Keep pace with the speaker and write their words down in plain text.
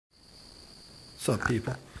What's up,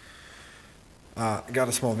 people? I got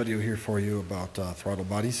a small video here for you about throttle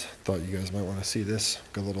bodies. Thought you guys might want to see this.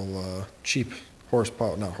 Got a little cheap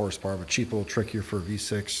horsepower, not horsepower, but cheap little trick here for a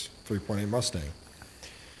V6 3.8 Mustang.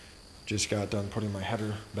 Just got done putting my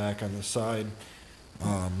header back on this side.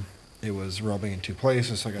 It was rubbing in two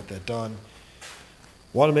places, so I got that done.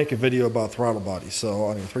 Want to make a video about throttle body. So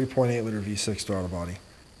on a 3.8 liter V6 throttle body,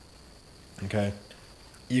 okay,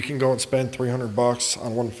 you can go and spend $300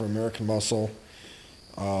 on one for American Muscle.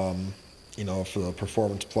 You know, for the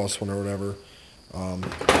Performance Plus one or whatever.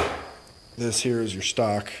 This here is your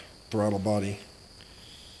stock throttle body.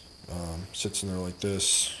 Sits in there like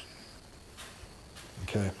this.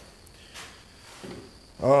 Okay.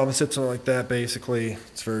 It sits in there like that basically.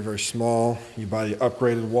 It's very, very small. You buy the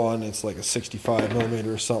upgraded one, it's like a 65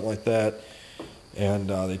 millimeter or something like that. And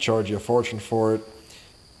they charge you a fortune for it.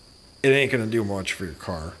 It ain't gonna do much for your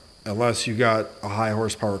car. Unless you got a high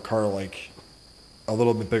horsepower car, like a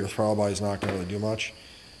little bit bigger throttle body is not going to really do much.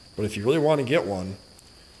 But if you really want to get one,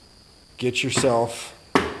 get yourself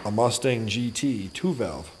a Mustang GT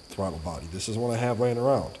 2-valve throttle body. This is one I have laying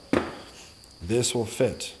around. This will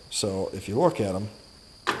fit. So if you look at them,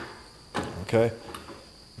 okay,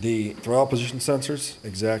 the throttle position sensors,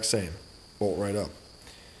 exact same. Bolt right up.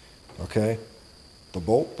 Okay, the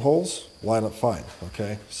bolt holes line up fine.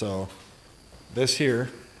 Okay, so this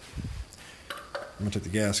here, I'm going to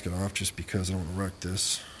take the gasket off just because I don't want to wreck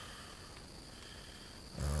this.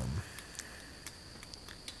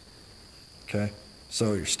 Okay,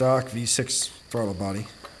 so your stock V6 throttle body.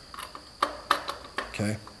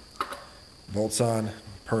 Okay, bolts on,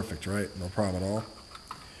 perfect, right? No problem at all.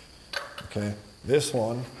 Okay, this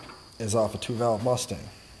one is off a 2-valve Mustang.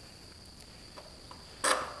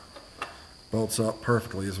 Bolts up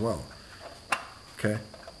perfectly as well. Okay,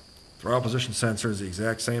 throttle position sensor is the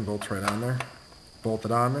exact same, bolts right on there.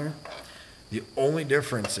 Bolted on there. The only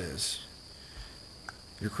difference is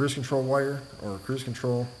your cruise control wire or cruise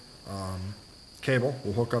control cable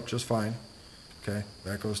will hook up just fine. Okay,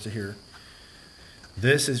 that goes to here.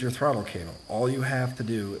 This is your throttle cable. All you have to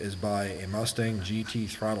do is buy a Mustang GT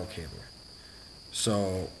throttle cable.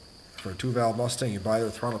 So for a 2-valve Mustang, you buy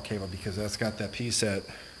their throttle cable because that's got that piece that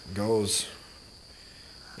goes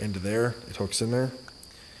into there. It hooks in there.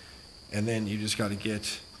 And then you just got to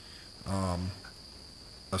get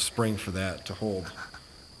a spring for that to hold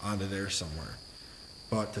onto there somewhere.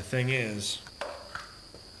 But the thing is,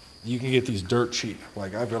 you can get these dirt cheap.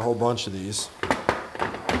 Like I've got a whole bunch of these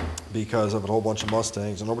because I've got a whole bunch of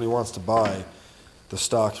Mustangs and nobody wants to buy the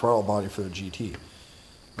stock throttle body for the GT.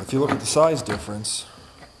 If you look at the size difference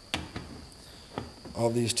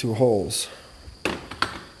of these two holes, to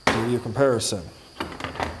give you a comparison,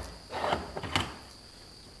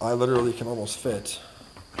 I literally can almost fit.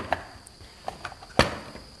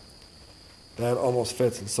 That almost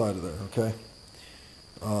fits inside of there, okay?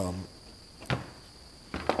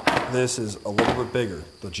 This is a little bit bigger.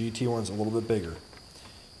 The GT one's a little bit bigger.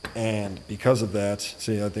 And because of that,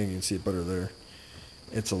 see, I think you can see it better there.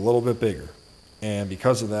 It's a little bit bigger. And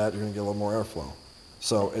because of that, you're gonna get a little more airflow.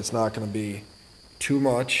 So it's not gonna be too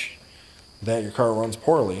much that your car runs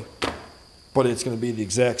poorly, but it's gonna be the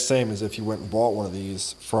exact same as if you went and bought one of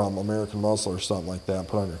these from American Muscle or something like that and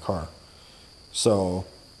put on your car. So,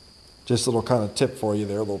 just a little kind of tip for you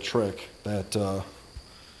there, a little trick that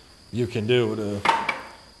you can do to,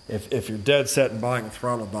 if you're dead set in buying a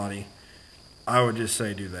throttle body, I would just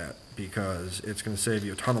say do that because it's going to save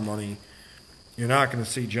you a ton of money. You're not going to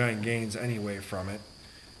see giant gains anyway from it,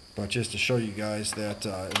 but just to show you guys that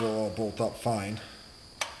it will all bolt up fine.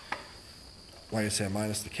 Like I said,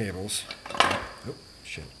 minus the cables. Oh,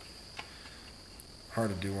 shit. Hard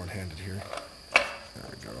to do one-handed here. There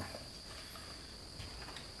we go.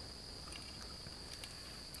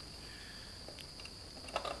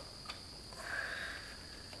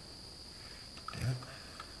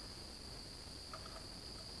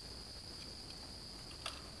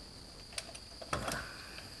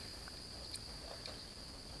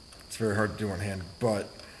 It's very hard to do one hand, but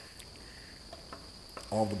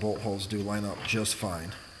all the bolt holes do line up just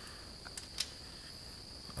fine.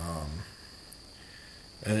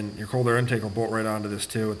 And your cold air intake will bolt right onto this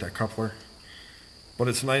too with that coupler. But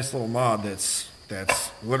it's a nice little mod that's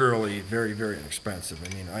literally very, very inexpensive.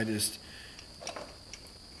 I mean,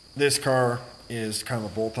 this car is kind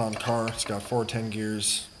of a bolt-on car. It's got 410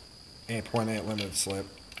 gears, 8.8 limited slip.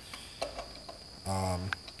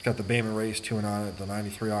 Got the Bayman race tune on it, the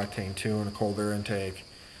 93 octane tune, a cold air intake,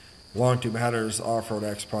 long tube headers, off-road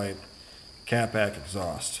X-pipe, catback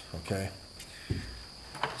exhaust, okay?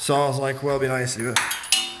 So I was like, well, it'd be nice to do it.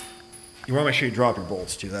 You want to make sure you drop your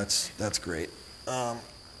bolts too, that's great.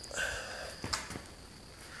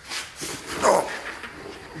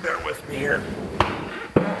 with me here.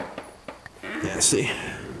 Yeah, see,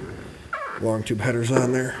 long tube headers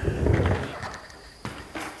on there.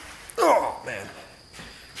 Oh man!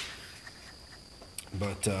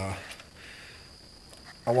 But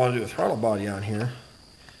I want to do a throttle body on here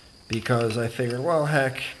because I figured, well,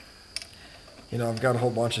 heck, you know, I've got a whole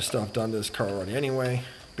bunch of stuff done to this car already anyway.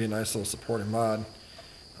 Be a nice little supporting mod.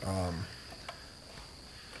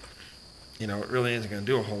 You know, it really isn't going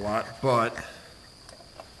to do a whole lot, but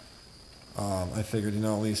I figured, you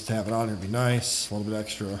know, at least have it on here would be nice. A little bit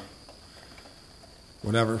extra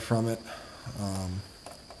whatever from it.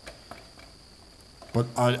 But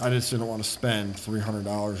I just didn't want to spend $300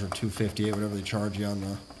 or $258, whatever they charge you on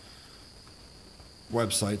the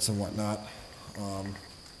websites and whatnot.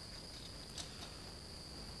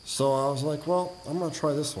 So I was like, well, I'm going to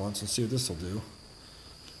try this once and see what this will do.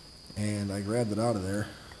 And I grabbed it out of there.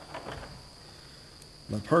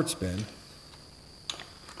 My parts bin.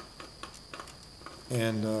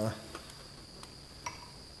 And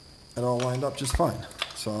it all lined up just fine.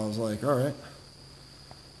 So I was like, all right,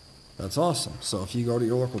 that's awesome. So if you go to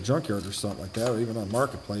your local junkyard or something like that, or even on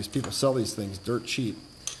Marketplace, people sell these things dirt cheap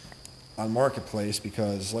on Marketplace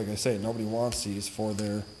because, like I say, nobody wants these for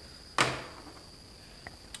their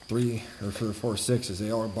 3 or for their 4.6s.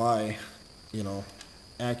 They all buy, you know,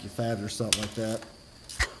 AccuFat or something like that,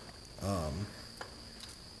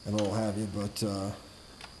 and what have you, but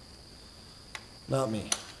not me.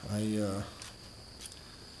 I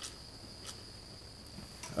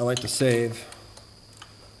like to save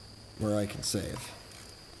where I can save,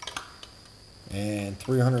 and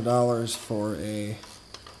 $300 for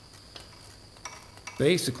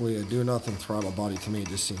basically a do-nothing throttle body to me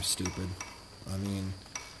just seems stupid. I mean,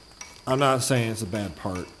 I'm not saying it's a bad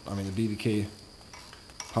part. I mean, the BBK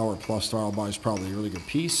Power Plus throttle body is probably a really good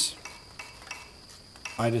piece.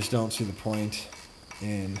 I just don't see the point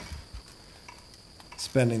in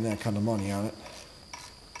spending that kind of money on it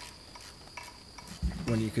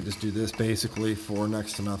when you could just do this basically for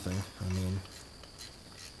next to nothing. I mean,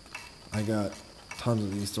 I got tons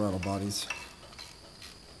of these throttle bodies.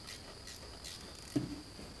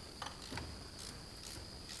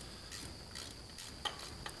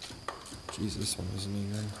 Jeez, this one isn't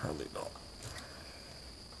even hardly at all.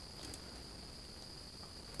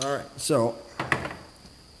 Alright, so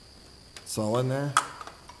it's all in there,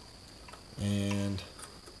 and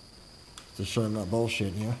to show I'm not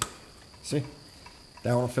bullshitting you, see,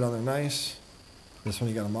 that one will fit on there nice. This one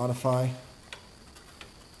you got to modify.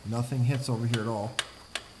 Nothing hits over here at all.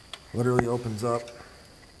 Literally opens up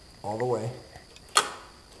all the way.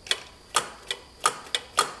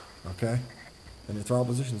 Okay, and your throttle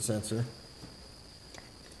position sensor.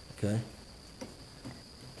 Okay.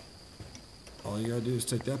 All you gotta do is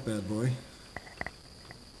take that bad boy,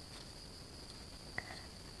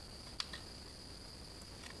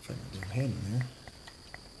 if I can get a hand in there,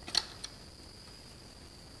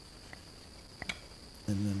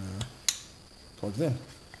 and then plugs in. You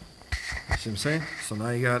see what I'm saying? So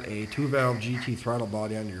now you got a 2-valve GT throttle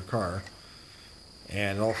body under your car,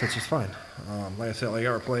 and it all fits just fine. Like I said, all you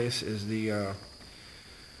gotta replace is the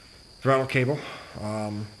throttle cable,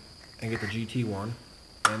 and get the GT one.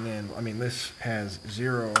 And then, I mean, this has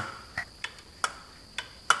zero,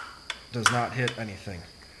 does not hit anything.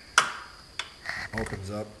 Opens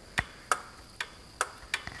up.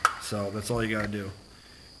 So that's all you gotta do.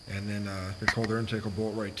 And then your cold air intake will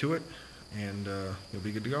bolt right to it, and you'll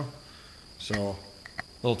be good to go. So,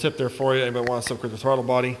 little tip there for you. Anybody wants to upgrade the throttle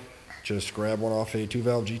body, just grab one off a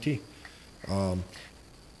 2-valve GT. I'm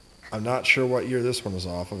not sure what year this one was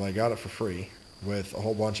off of. I got it for free with a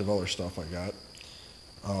whole bunch of other stuff I got.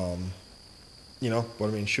 You know, but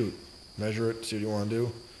I mean, shoot, measure it, see what you want to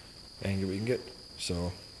do, and get what you can get.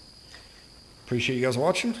 So, appreciate you guys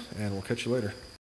watching, and we'll catch you later.